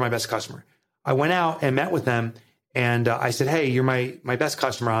 but they were my best customer. I went out and met with them, and I said, hey, you're my best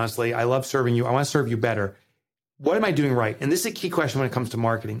customer, honestly. I love serving you. I want to serve you better. What am I doing right? And this is a key question when it comes to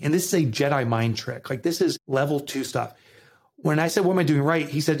marketing. And this is a Jedi mind trick. Like, this is level 2 stuff. When I said, what am I doing right?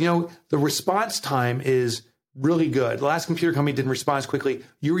 He said, the response time is really good. The last computer company didn't respond as quickly.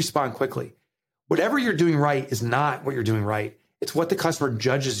 You respond quickly. Whatever you're doing right is not what you're doing right. It's what the customer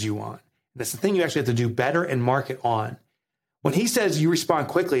judges you on. And it's the thing you actually have to do better and market on. When he says you respond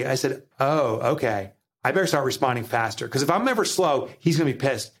quickly, I said, oh, okay. I better start responding faster, because if I'm ever slow, he's going to be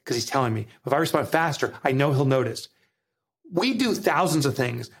pissed because he's telling me. If I respond faster, I know he'll notice. We do thousands of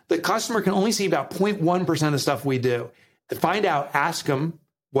things. The customer can only see about 0.1% of the stuff we do. To find out, ask them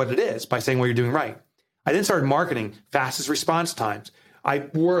what it is by saying what you're doing right. I then started marketing fastest response times. I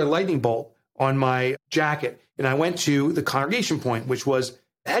wore a lightning bolt on my jacket, and I went to the congregation point, which was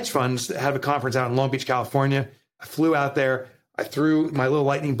hedge funds that have a conference out in Long Beach, California. I flew out there. I threw my little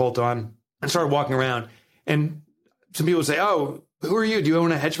lightning bolt on and started walking around. And some people would say, oh, who are you? Do you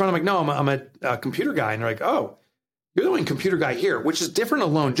own a hedge fund? I'm like, no, I'm a computer guy. And they're like, oh, you're the only computer guy here, which is different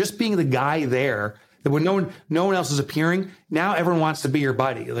alone. Just being the guy there, that when no one else is appearing, now everyone wants to be your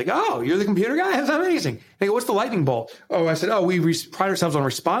buddy. Like, oh, you're the computer guy? That's amazing. They go, what's the lightning bolt? Oh, I said, oh, we pride ourselves on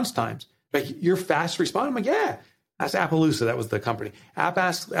response times. Like, you're fast to respond? I'm like, yeah. Ask Appaloosa. That was the company. App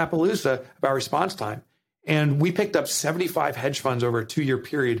asked Appaloosa about response time. And we picked up 75 hedge funds over a 2-year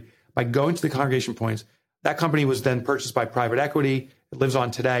period by going to the congregation points. That company was then purchased by private equity. It lives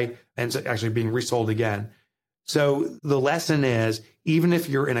on today and it's actually being resold again. So the lesson is, even if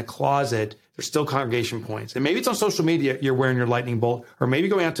you're in a closet, there's still congregation points. And maybe it's on social media, you're wearing your lightning bolt, or maybe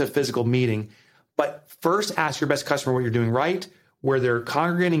going out to a physical meeting. But first, ask your best customer what you're doing right, where they're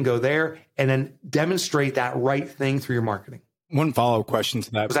congregating, go there, and then demonstrate that right thing through your marketing. One follow-up question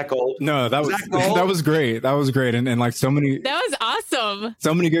to that. Was that gold? No, that was great. That was great. And like so many. That was awesome.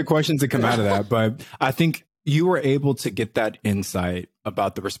 So many good questions that come out of that. But I think you were able to get that insight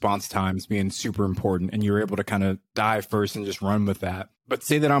about the response times being super important. And you were able to kind of dive first and just run with that. But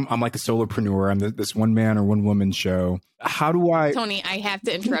say that I'm like a solopreneur. I'm this one man or one woman show. How do I... Tony, I have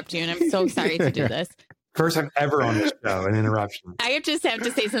to interrupt you. And I'm so sorry to do this. First time ever on this show, an interruption. I just have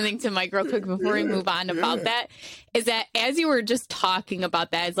to say something to Mike real quick before we move on about that. Is that as you were just talking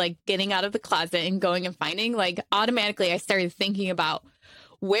about that, it's like getting out of the closet and going and finding, like automatically I started thinking about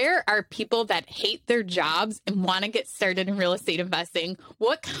where are people that hate their jobs and want to get started in real estate investing?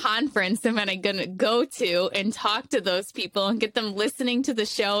 What conference am I going to go to and talk to those people and get them listening to the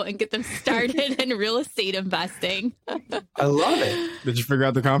show and get them started in real estate investing? I love it. Did you figure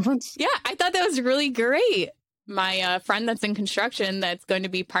out the conference? Yeah, I thought that was really great. My friend that's in construction that's going to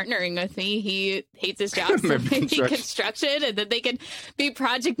be partnering with me, he hates his job, so maybe construction, and then they can be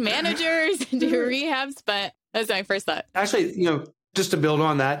project managers and do rehabs. But that was my first thought. Actually, just to build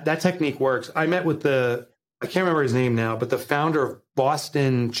on that technique works. I met with I can't remember his name now, but the founder of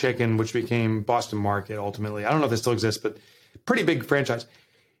Boston Chicken, which became Boston Market ultimately. I don't know if it still exists, but pretty big franchise.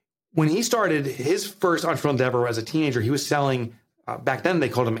 When he started his first entrepreneurial endeavor as a teenager, he was selling, back then they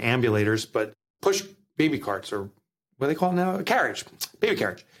called them ambulators, but push baby carts, or what do they call it now? A carriage, baby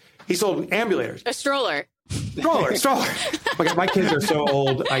carriage. He sold ambulators. A stroller. Stroller. My kids are so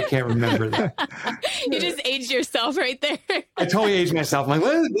old, I can't remember that. You just aged yourself right there. I totally aged myself. I'm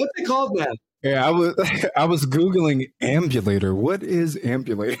like, what's it called now? Yeah, I was Googling ambulator. What is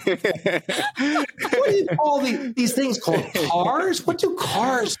ambulator? What do you call these things called? Cars? What do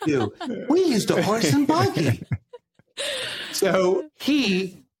cars do? We used a horse and buggy. So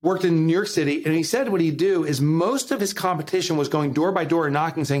he worked in New York City, and he said what he'd do is most of his competition was going door by door and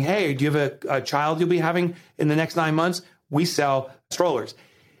knocking, saying, hey, do you have a child you'll be having in the next 9 months? We sell strollers.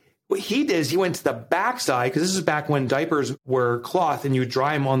 What he did is he went to the backside, because this is back when diapers were cloth and you would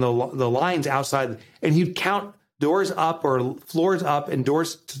dry them on the lines outside, and he'd count doors up or floors up and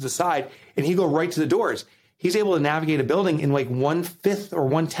doors to the side, and he'd go right to the doors. He's able to navigate a building in like 1/5 or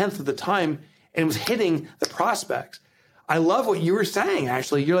 1/10 of the time, and was hitting the prospects. I love what you were saying,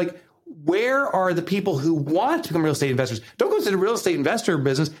 actually. You're like, where are the people who want to become real estate investors? Don't go to the real estate investor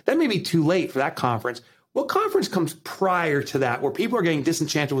business. That may be too late for that conference. What conference comes prior to that where people are getting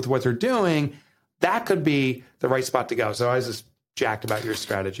disenchanted with what they're doing? That could be the right spot to go. So I was just jacked about your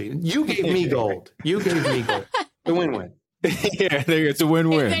strategy. You gave me gold. The win-win. Yeah, it's a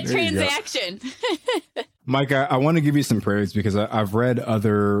win-win. It's that transaction. Mike, I want to give you some praise because I've read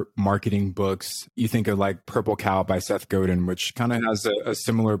other marketing books. You think of like Purple Cow by Seth Godin, which kind of has a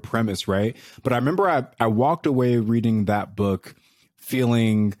similar premise, right? But I remember I walked away reading that book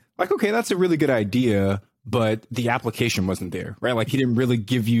feeling like, okay, that's a really good idea, but the application wasn't there, right? Like he didn't really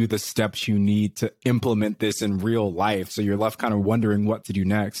give you the steps you need to implement this in real life. So you're left kind of wondering what to do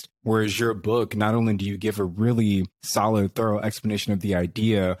next. Whereas your book, not only do you give a really solid, thorough explanation of the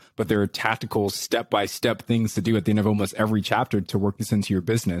idea, but there are tactical step-by-step things to do at the end of almost every chapter to work this into your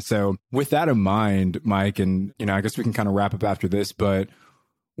business. So with that in mind, Mike, and I guess we can kind of wrap up after this, but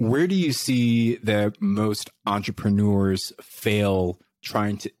where do you see that most entrepreneurs fail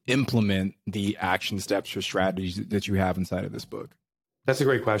trying to implement the action steps or strategies that you have inside of this book? That's a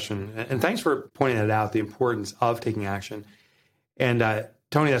great question. And thanks for pointing it out, the importance of taking action. And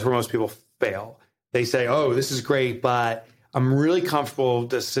Tony, that's where most people fail. They say, oh, this is great, but I'm really comfortable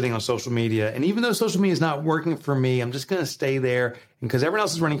just sitting on social media. And even though social media is not working for me, I'm just going to stay there. And because everyone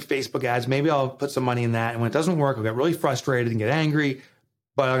else is running Facebook ads, maybe I'll put some money in that. And when it doesn't work, I'll get really frustrated and get angry,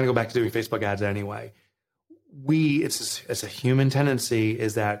 but I'm going to go back to doing Facebook ads anyway. It's a human tendency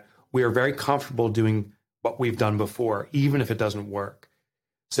is that we are very comfortable doing what we've done before, even if it doesn't work.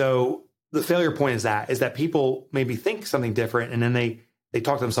 So the failure point is that people maybe think something different, and then they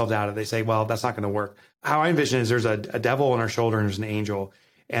talk themselves out of it. They say, well, that's not going to work. How I envision is there's a devil on our shoulder and there's an angel.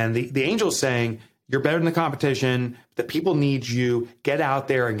 And the angel is saying, you're better than the competition. The people need you. Get out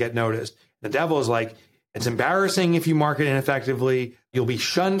there and get noticed. The devil is like, it's embarrassing if you market ineffectively. You'll be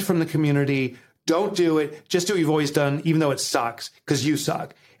shunned from the community. Don't do it. Just do what you've always done, even though it sucks, because you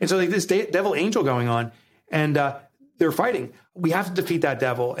suck. And so like this devil angel going on, and they're fighting. We have to defeat that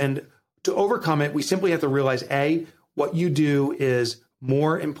devil. And to overcome it, we simply have to realize, A, what you do is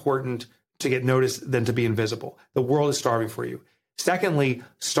more important to get noticed than to be invisible. The world is starving for you. Secondly,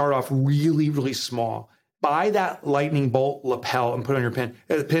 start off really, really small. Buy that lightning bolt lapel and put on your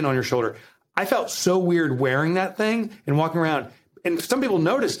pin on your shoulder. I felt so weird wearing that thing and walking around. And some people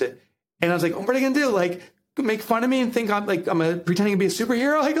noticed it. And I was like, oh, what are they going to do? Like, make fun of me and think I'm pretending to be a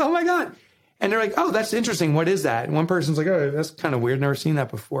superhero? Like, oh my God. And they're like, oh, that's interesting. What is that? And one person's like, oh, that's kind of weird. Never seen that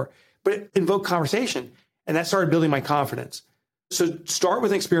before. But it invoked conversation. And that started building my confidence. So start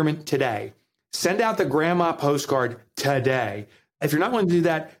with an experiment today. Send out the grandma postcard today. If you're not going to do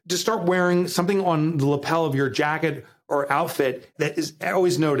that, just start wearing something on the lapel of your jacket or outfit that is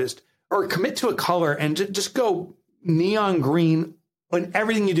always noticed. Or commit to a color and just go neon green on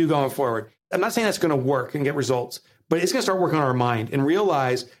everything you do going forward. I'm not saying that's going to work and get results, but it's going to start working on our mind and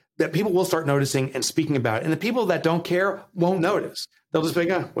realize that people will start noticing and speaking about it. And the people that don't care won't notice. They'll just be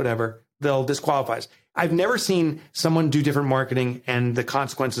like, whatever. they'll disqualify us. I've never seen someone do different marketing and the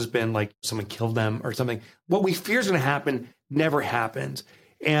consequence has been like someone killed them or something. What we fear is going to happen never happens.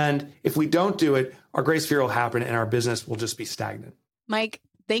 And if we don't do it, our greatest fear will happen and our business will just be stagnant. Mike,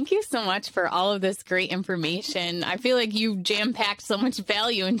 thank you so much for all of this great information. I feel like you jam-packed so much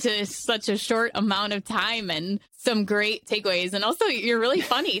value into such a short amount of time and some great takeaways. And also, you're really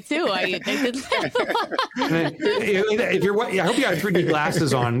funny, too. I did laugh a lot. I hope you got 3D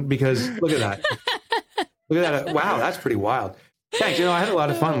glasses on because look at that. Look at that. Wow, that's pretty wild. Thanks. I had a lot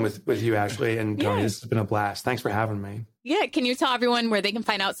of fun with you, Ashley, and Tony. This has been a blast. Thanks for having me. Yeah. Can you tell everyone where they can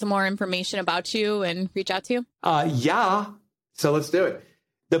find out some more information about you and reach out to you? Yeah. So let's do it.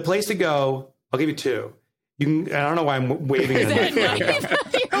 The place to go, I'll give you two. You can, I don't know why I'm waving it.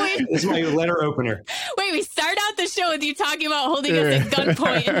 This is my letter opener. Wait, we start out the show with you talking about holding us at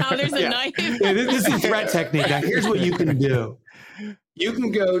gunpoint and how there's a knife. This is threat technique. Now, here's what you can do. You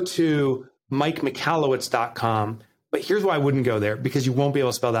can go to MikeMichalowicz.com, but here's why I wouldn't go there, because you won't be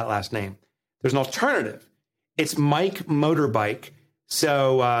able to spell that last name. There's an alternative. It's Mike Motorbike.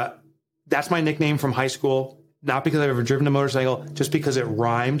 So that's my nickname from high school. Not because I've ever driven a motorcycle, just because it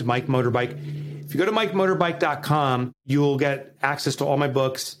rhymed, Mike Motorbike. If you go to MikeMotorbike.com, you'll get access to all my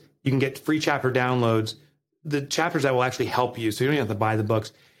books. You can get free chapter downloads, the chapters that will actually help you. So you don't even have to buy the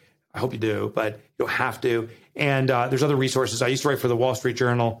books. I hope you do, but you'll have to. And there's other resources. I used to write for the Wall Street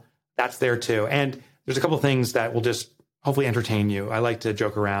Journal. That's there too. And there's a couple of things that will just hopefully entertain you. I like to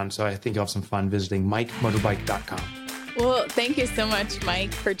joke around, so I think you'll have some fun visiting MikeMotorbike.com. Well, thank you so much,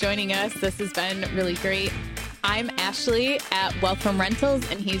 Mike, for joining us. This has been really great. I'm Ashley at Wealth Home Rentals,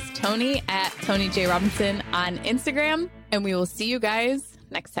 and he's Tony at Tony J. Robinson on Instagram. And we will see you guys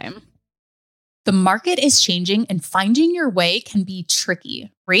next time. The market is changing and finding your way can be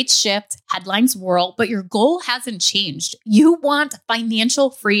tricky. Rates shift, headlines whirl, but your goal hasn't changed. You want financial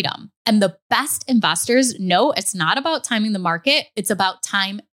freedom. And the best investors know it's not about timing the market, it's about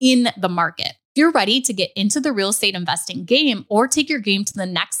time in the market. If you're ready to get into the real estate investing game or take your game to the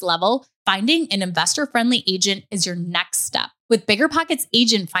next level, finding an investor-friendly agent is your next step. With BiggerPockets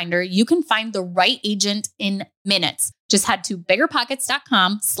Agent Finder, you can find the right agent in minutes. Just head to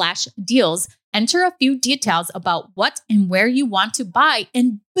biggerpockets.com/deals, enter a few details about what and where you want to buy,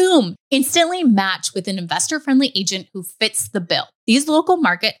 and boom, instantly match with an investor-friendly agent who fits the bill. These local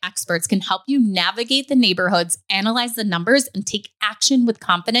market experts can help you navigate the neighborhoods, analyze the numbers, and take action with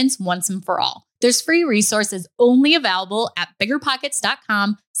confidence once and for all. There's free resources only available at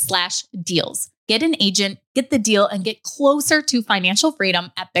biggerpockets.com/deals. Get an agent, get the deal, and get closer to financial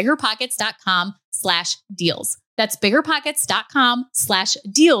freedom at biggerpockets.com/deals. That's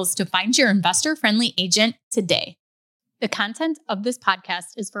biggerpockets.com/deals to find your investor-friendly agent today. The content of this podcast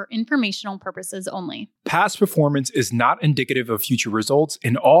is for informational purposes only. Past performance is not indicative of future results,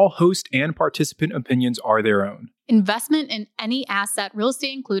 and all host and participant opinions are their own. Investment in any asset, real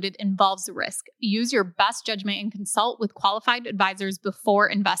estate included, involves risk. Use your best judgment and consult with qualified advisors before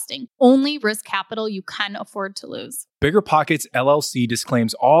investing. Only risk capital you can afford to lose. BiggerPockets LLC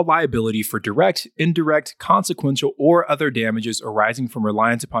disclaims all liability for direct, indirect, consequential, or other damages arising from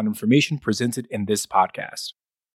reliance upon information presented in this podcast.